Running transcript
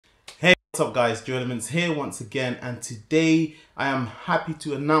What's up guys, Joe Elements here once again, and today I am happy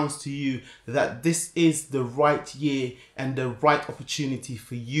to announce to you that this is the right year and the right opportunity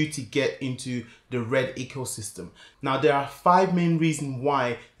for you to get into the Red ecosystem. Now there are 5 main reasons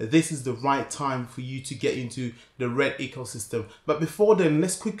why this is the right time for you to get into the Red ecosystem. But before then,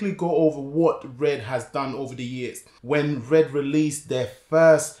 let's quickly go over what Red has done over the years. When Red released their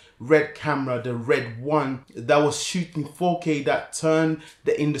first Red camera, the Red 1, that was shooting 4K, that turned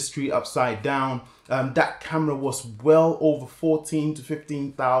the industry upside down. That camera was well over 14 to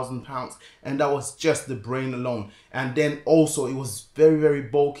 15,000 pounds, and that was just the brain alone. And then also it was very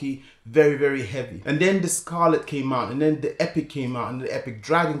bulky, very heavy. And then the Scarlet came out, and then the Epic came out, and the Epic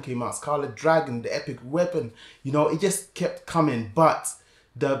Dragon came out, Scarlet Dragon, the Epic Weapon. You know, it just kept coming. But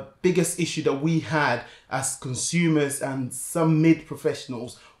the biggest issue that we had as consumers and some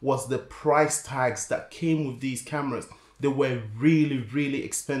mid-professionals was the price tags that came with these cameras. They were really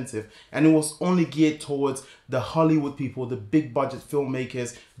expensive, and it was only geared towards the Hollywood people, the big budget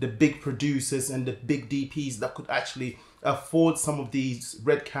filmmakers, the big producers and the big DPs that could actually afford some of these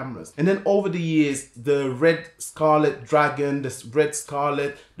Red cameras. And then over the years, the Red Scarlet Dragon, the Red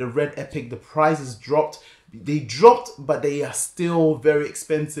Scarlet, the Red Epic, the prices dropped. They dropped, but they are still very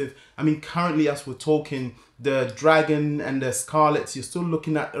expensive. I mean, currently as we're talking, the Dragon and the Scarlets, you're still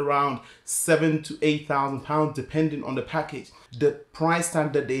looking at around 7,000 to 8,000 pounds, depending on the package. The price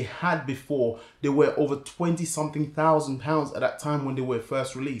tag that they had before, they were over 20-something thousand pounds at that time when they were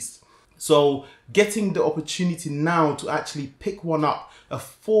first released. So getting the opportunity now to actually pick one up, a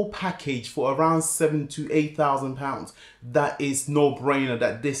full package for around 7,000 to 8,000 pounds, that is no brainer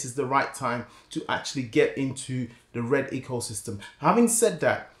that this is the right time to actually get into the Red ecosystem. Having said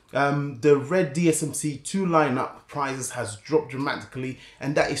that, the Red DSMC 2 lineup prices has dropped dramatically,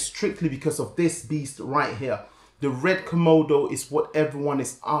 and that is strictly because of this beast right here. The Red Komodo is what everyone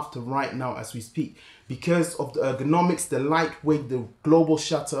is after right now as we speak, because of the ergonomics, the lightweight, the global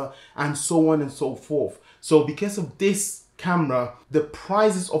shutter, and so on and so forth. So because of this camera, the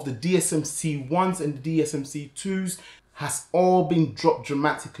prices of the DSMC 1s and the DSMC 2s has all been dropped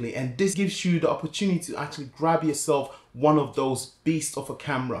dramatically, and this gives you the opportunity to actually grab yourself one of those beasts of a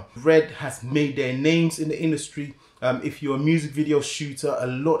camera. Red has made their names in the industry. If you're a music video shooter, a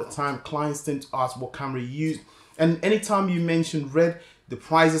lot of time clients tend to ask what camera you use, and anytime you mention Red, the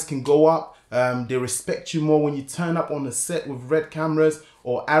prices can go up. They respect you more when you turn up on the set with Red cameras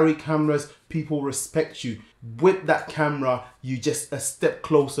or Arri cameras. People respect you. With that camera, you just a step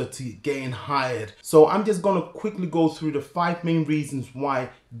closer to getting hired. So I'm just gonna quickly go through the 5 main reasons why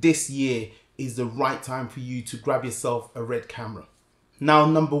this year is the right time for you to grab yourself a Red camera. Now,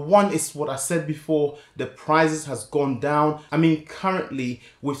 number 1 is what I said before, the prices has gone down. I mean, currently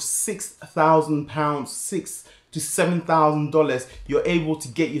with £6,000, $6,000 to $7,000, you're able to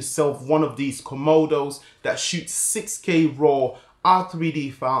get yourself one of these Komodos that shoots 6K RAW,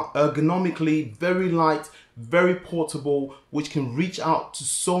 R3D file, ergonomically very light, very portable, which can reach out to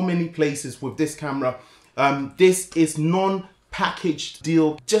so many places with this camera. This is non-packaged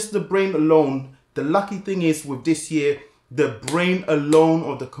deal, just the brain alone. The lucky thing is with this year, the brain alone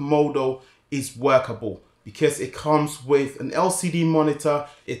of the Komodo is workable because it comes with an LCD monitor,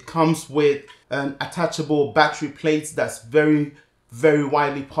 it comes with an attachable battery plates that's very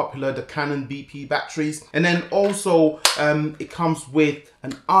widely popular, the Canon BP batteries. And then also it comes with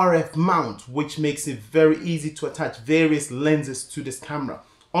an RF mount, which makes it very easy to attach various lenses to this camera.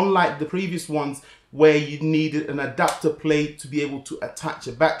 Unlike the previous ones where you needed an adapter plate to be able to attach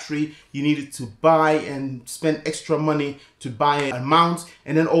a battery, you needed to buy and spend extra money to buy a mount,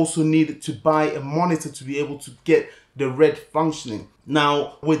 and then also needed to buy a monitor to be able to get the Red functioning.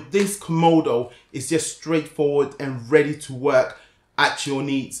 Now with this Komodo, it's just straightforward and ready to work at your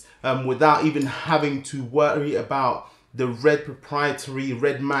needs without even having to worry about the Red proprietary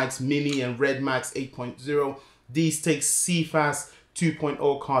Red Max Mini and Red Max 8.0. These take CFast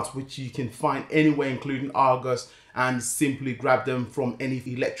 2.0 cards, which you can find anywhere including Argos, and simply grab them from any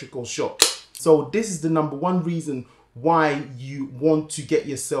electrical shop. So this is the number 1 reason why you want to get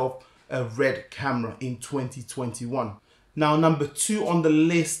yourself a Red camera in 2021. Now number 2 on the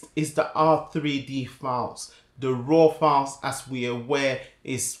list is the R3D files. The RAW files, as we are aware,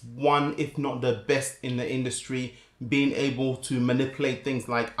 is one, if not the best in the industry. Being able to manipulate things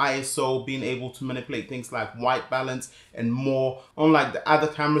like ISO, being able to manipulate things like white balance and more. Unlike the other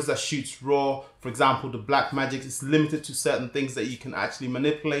cameras that shoots RAW, for example, the Blackmagic is limited to certain things that you can actually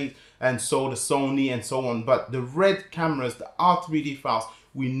manipulate, and so the Sony and so on. But the Red cameras, the R3D files,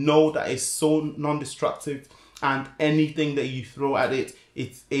 we know that it's so non-destructive, and anything that you throw at it,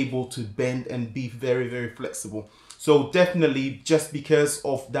 it's able to bend and be very flexible. So definitely, just because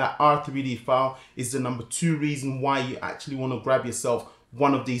of that R3D file is the number 2 reason why you actually want to grab yourself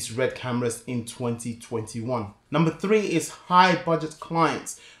one of these Red cameras in 2021. Number 3 is high budget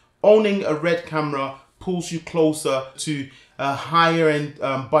clients. Owning a Red camera pulls you closer to higher end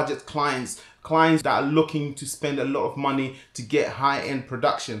budget clients that are looking to spend a lot of money to get high-end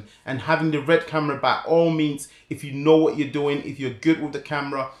production. And having the Red camera, by all means, if you know what you're doing, if you're good with the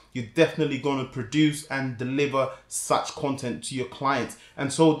camera, you're definitely going to produce and deliver such content to your clients.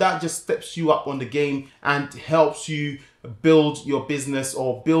 And so that just steps you up on the game and helps you build your business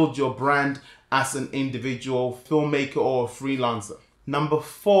or build your brand as an individual filmmaker or a freelancer. Number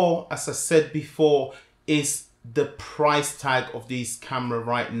 4, as I said before, is the price tag of this camera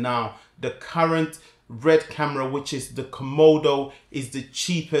right now. The current Red camera, which is the Komodo, is the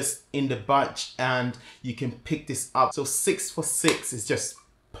cheapest in the batch, and you can pick this up. So 6 for 6 is just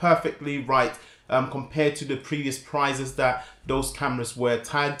perfectly right compared to the previous prices that those cameras were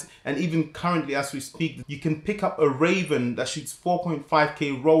tagged. And even currently, as we speak, you can pick up a Raven that shoots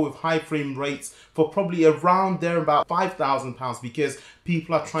 4.5K RAW with high frame rates for probably around there about £5,000, because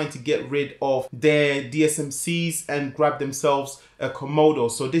people are trying to get rid of their DSMCs and grab themselves a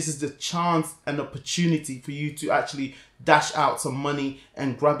Komodo. So this is the chance and opportunity for you to actually dash out some money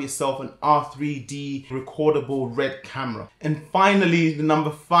and grab yourself an R3D recordable Red camera. And finally, the number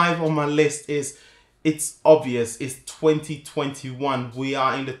 5 on my list is, it's obvious, it's 2021. We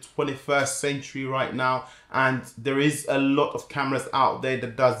are in the 21st century right now, and there is a lot of cameras out there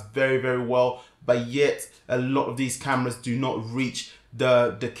that does very, very well, but yet a lot of these cameras do not reach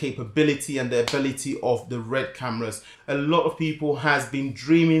the capability and the ability of the Red cameras. A lot of people has been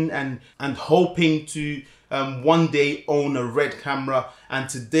dreaming and hoping to one day own a Red camera, and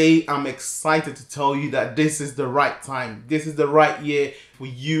today I'm excited to tell you that this is the right time. This is the right year for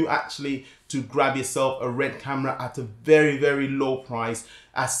you actually to grab yourself a Red camera at a very, very low price,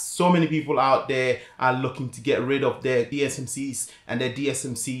 as so many people out there are looking to get rid of their DSMCs and their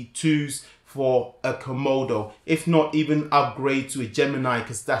DSMC2s for a Komodo, if not even upgrade to a Gemini,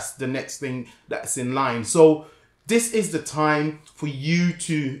 because that's the next thing that's in line. So this is the time for you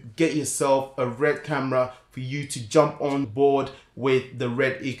to get yourself a Red camera, for you to jump on board with the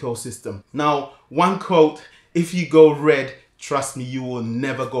Red ecosystem. Now, one quote: if you go Red, trust me, you will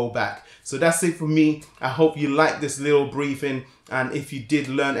never go back. So that's it for me. I hope you liked this little briefing, and if you did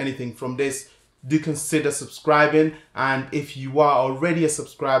learn anything from this, do consider subscribing. And if you are already a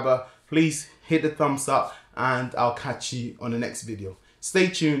subscriber, please hit the thumbs up, and I'll catch you on the next video. Stay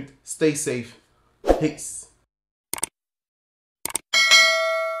tuned, stay safe, peace.